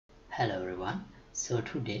Hello everyone. So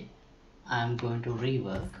today I'm going to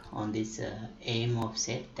rework on this aim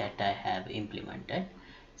offset that I have implemented.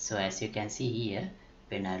 So as you can see here,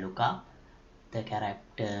 when I look up, the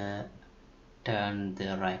character turn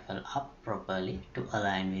the rifle up properly to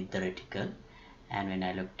align with the reticle, and when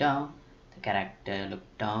I look down, the character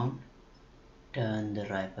look down, turn the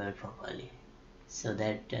rifle properly so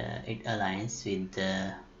that it aligns with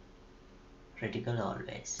the reticle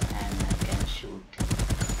always, and I can shoot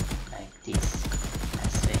like this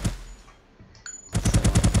as well. So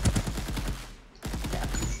yeah,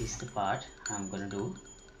 this is the part I'm gonna do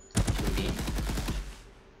today,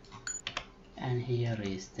 and here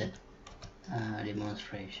is the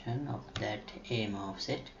demonstration of that aim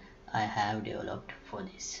offset I have developed for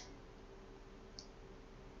this.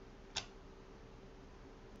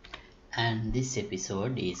 And this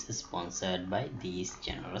episode is sponsored by these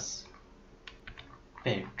generous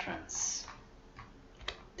patrons.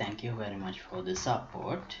 Thank you very much for the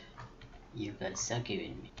support you guys are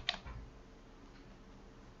giving me.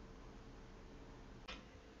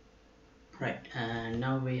 Right, and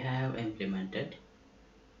now we have implemented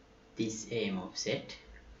this aim offset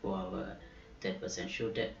for our third-person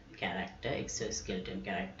shooter character, exoskeleton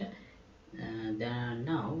character. Then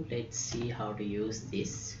now let's see how to use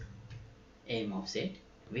this aim offset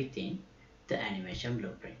within the animation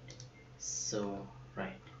blueprint. So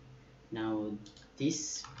right now,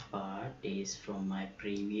 this part is from my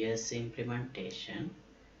previous implementation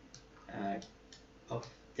of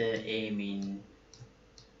the aiming,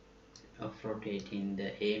 of rotating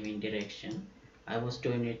the aiming direction. I was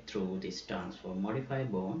doing it through this transform modify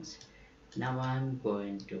bones. Now I'm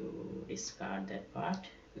going to discard that part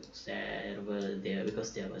because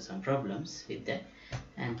there were some problems with that,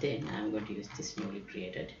 and then I'm going to use this newly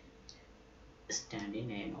created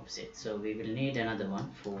standing aim offset. So we will need another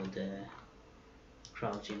one for the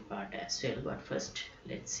crouching part as well, but first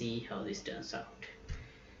let's see how this turns out.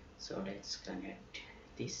 So let's connect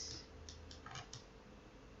this.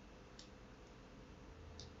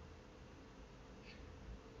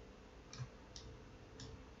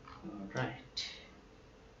 Alright,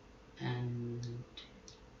 and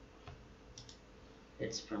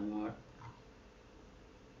let's promote.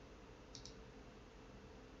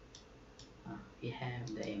 We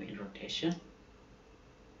have the aiming rotation.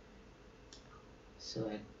 So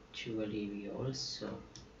actually we also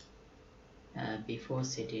before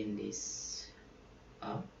setting this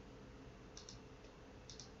up,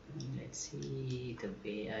 let's see the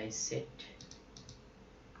way I set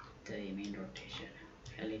the aiming rotation.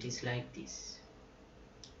 Well, it is like this.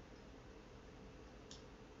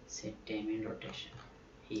 Set aiming rotation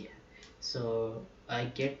here. So I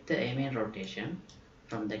get the aiming rotation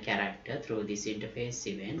from the character through this interface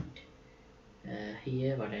event.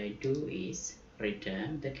 Here what I do is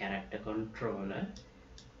return the character controller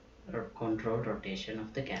or control rotation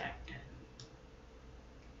of the character,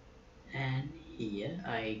 and here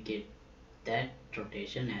I get that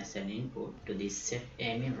rotation as an input to this set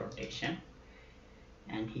aiming rotation,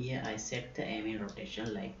 and here I set the aiming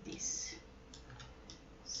rotation like this.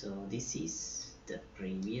 So this is the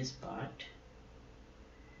previous part.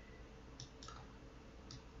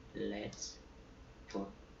 Let's put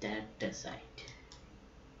that aside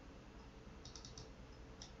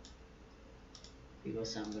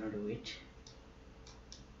because I'm gonna do it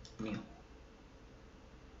new.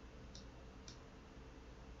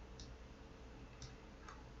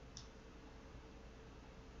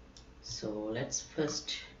 So let's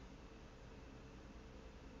first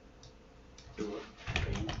do a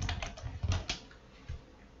print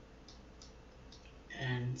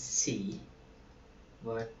and see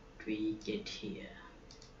what we get here.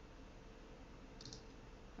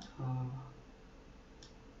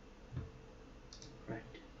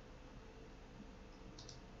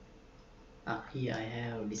 Here I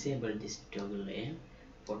have disabled this toggle aim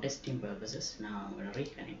for testing purposes. Now I'm going to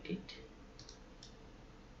reconnect it.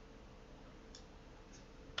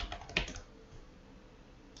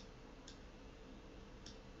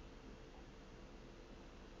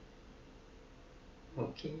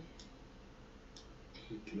 Okay,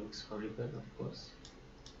 it looks horrible, of course.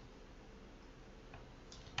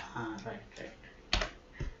 Right.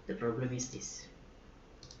 The problem is this.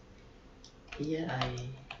 Here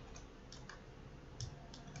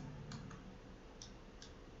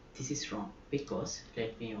this is wrong because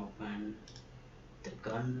let me open the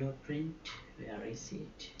gun blueprint. Where is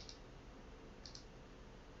it?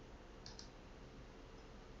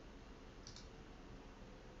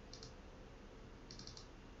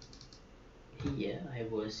 Here I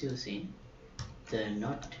was using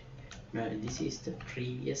the this is the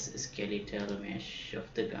previous skeletal mesh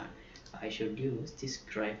of the gun. I should use this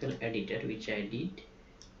graphical editor, which I did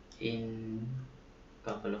in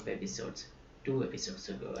couple of episodes, 2 episodes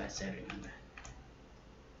ago as I remember.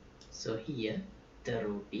 So here the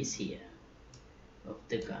root is here of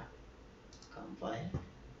the gun. Compile.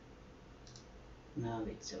 Now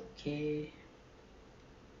it's okay,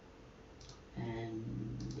 and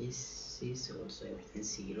this is also everything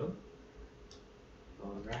 0.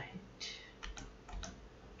 Alright.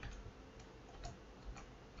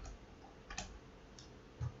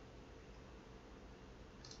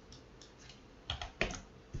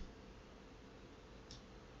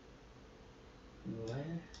 Well,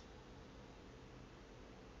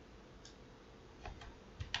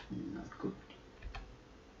 not good.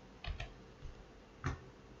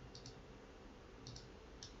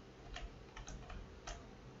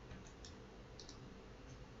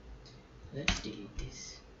 Let's delete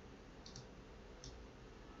this.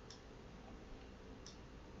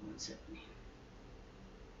 What's happening?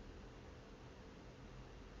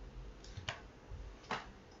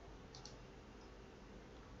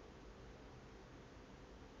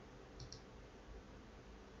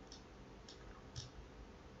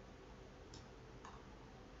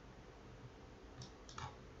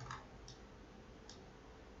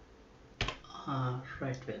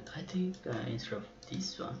 Right, well, I think instead of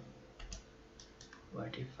this one,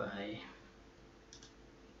 what if I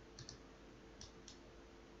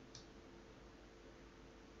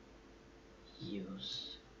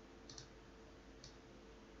use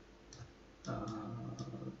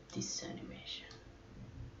this animation?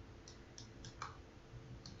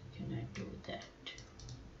 Can I do that?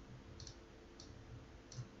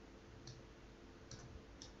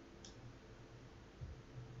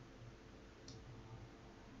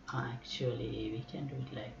 Actually, we can do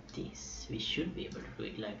it like this. We should be able to do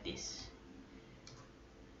it like this.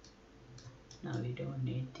 Now we don't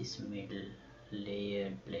need this middle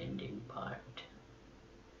layered blending part.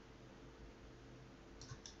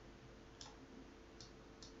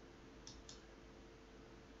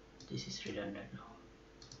 This is redundant now.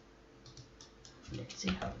 Let's see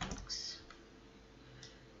how it looks.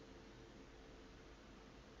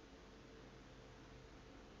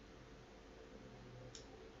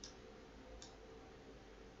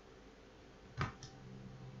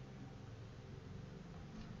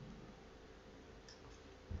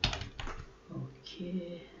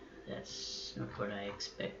 Okay, that's not what I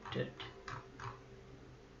expected.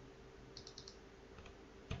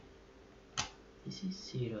 This is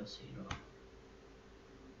 0, 0.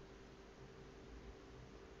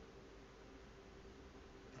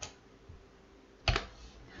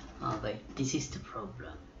 Wait, this is the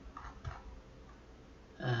problem.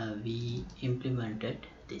 We implemented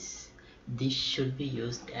this. This should be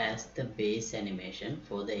used as the base animation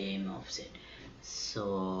for the aim offset.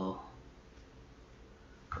 So,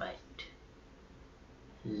 right.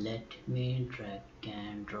 Let me drag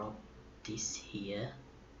and drop this here.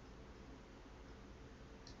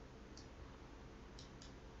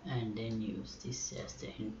 And then use this as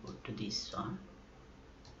the input to this one.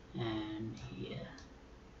 And here.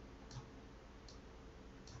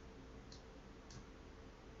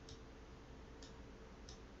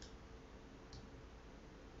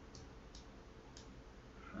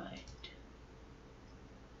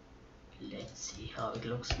 Let's see how it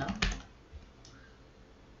looks now.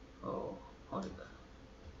 Oh, horrible.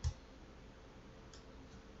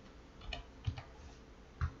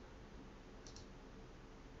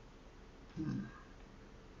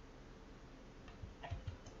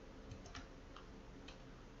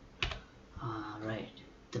 Right.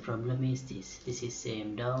 The problem is this. This is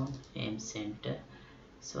aim down, aim center.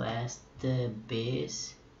 So as the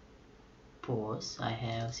base pose, I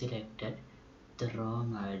have selected the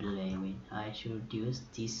wrong idle aiming. I should use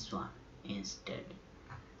this one instead.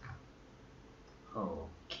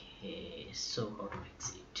 Okay, so how to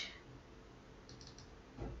fix it?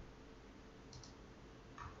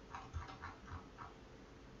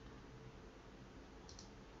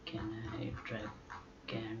 Can I drag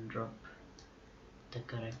and drop the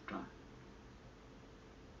correct one?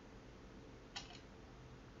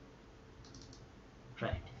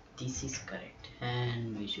 Right, this is correct,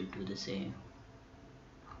 and we should do the same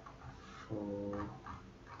for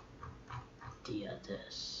the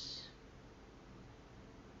others.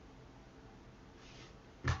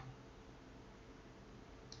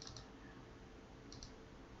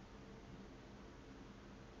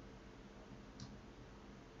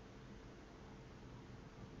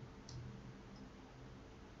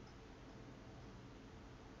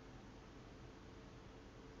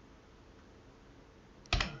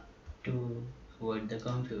 To avoid the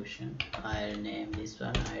confusion, I'll name this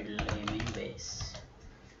one idle aiming.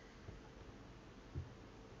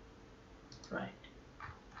 Right,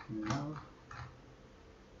 now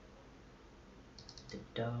the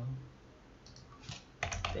down,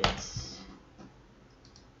 base,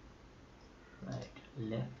 right,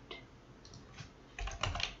 left,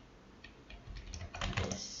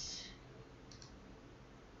 base,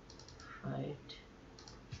 right,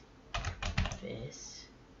 base,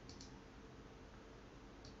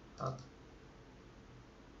 up,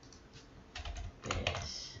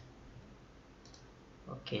 base.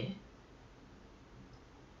 Okay.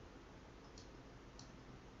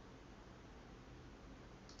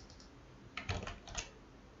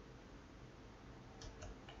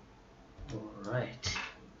 Alright,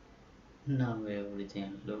 now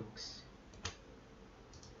everything looks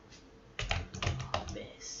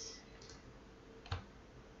base.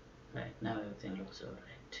 Right, now everything looks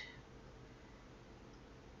alright.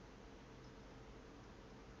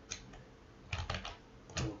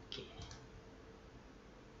 Okay.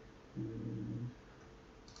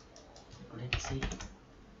 Let's see.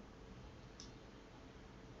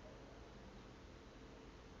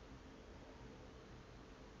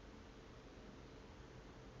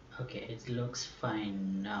 Okay, it looks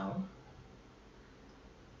fine now.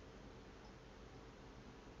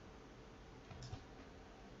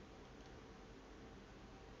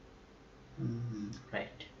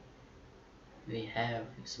 Right, we have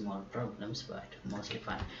small problems but mostly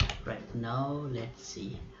fine. Right, now let's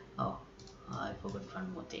see. Oh, I forgot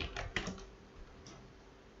one more thing.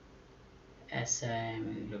 As I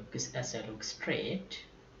look straight,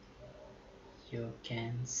 you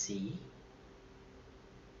can see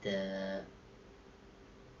the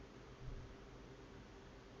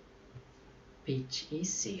pitch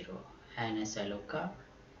is 0, and as I look up,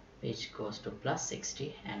 pitch goes to plus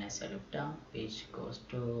 60, and as I look down, pitch goes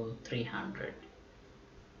to 300.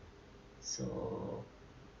 So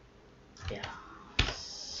yeah,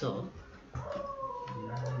 so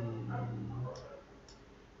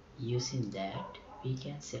using that we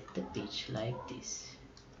can set the pitch like this.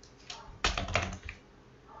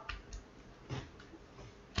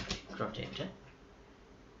 Rotator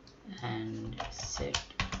and set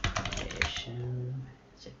rotation,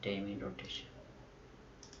 set aim in rotation.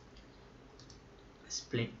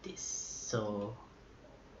 Split this, so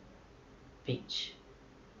pitch,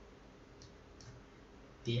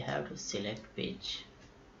 we have to select pitch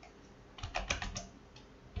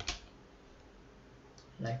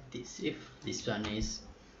like this. If this one is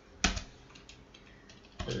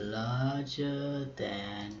larger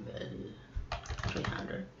than, well,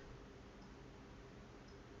 300,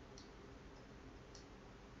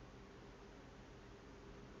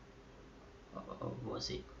 or was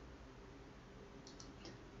it,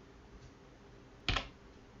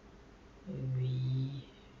 we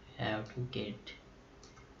have to get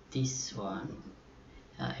this one.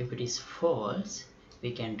 If it is false,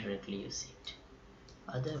 we can directly use it.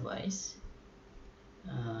 Otherwise,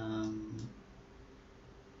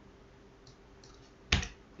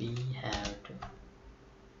 we have to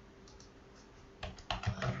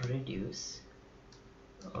reduce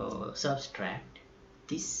or subtract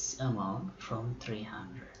this amount from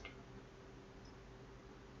 300.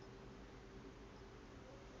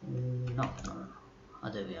 No,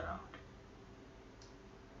 other way around.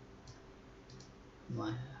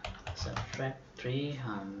 Subtract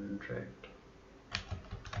 300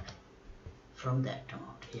 from that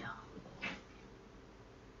amount. Yeah,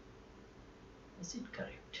 is it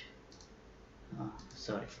correct?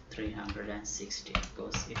 Sorry, 360,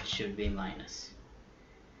 because it should be minus.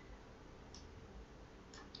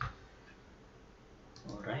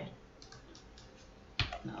 Alright,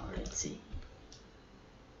 now let's see.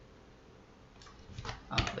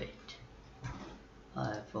 Wait,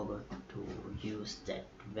 I forgot to use that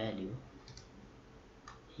value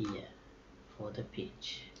here for the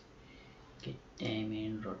pitch. Get aim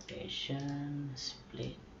in rotation,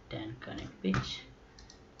 split and connect pitch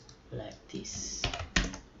like this.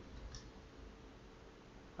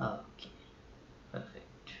 Okay,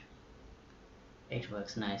 perfect, it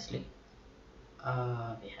works nicely.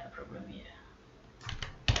 We have problem here.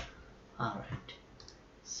 Alright,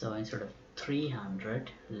 so instead of 300,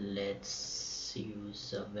 let's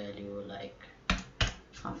use a value like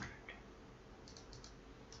 100.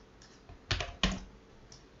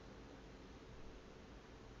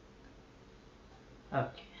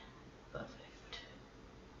 Okay, perfect.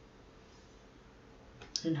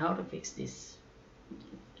 And how to fix this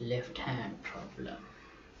left hand problem?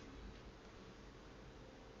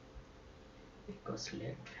 Because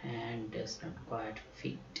left hand does not quite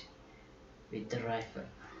fit with the rifle.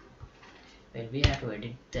 Well, we have to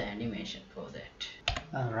edit the animation for that.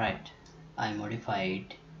 Alright, I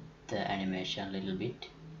modified the animation a little bit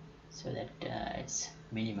so that it's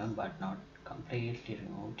minimum but not completely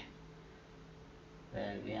removed.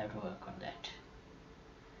 Well, we have to work on that.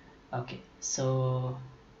 Okay, so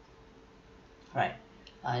right,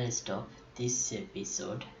 I'll stop this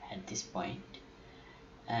episode at this point,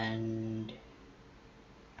 and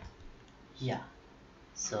yeah,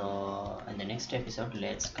 so in the next episode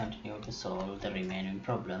let's continue to solve the remaining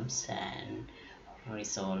problems and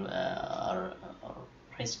resolve or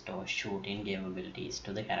restore shooting capabilities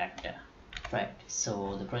to the character. Right,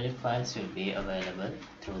 so the project files will be available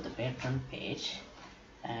through the Patreon page,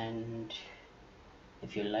 and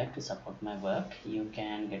if you like to support my work, you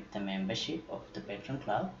can get the membership of the Patreon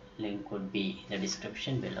Club. Link would be in the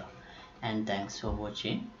description below. And thanks for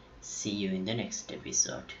watching. See you in the next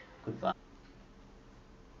episode. Goodbye.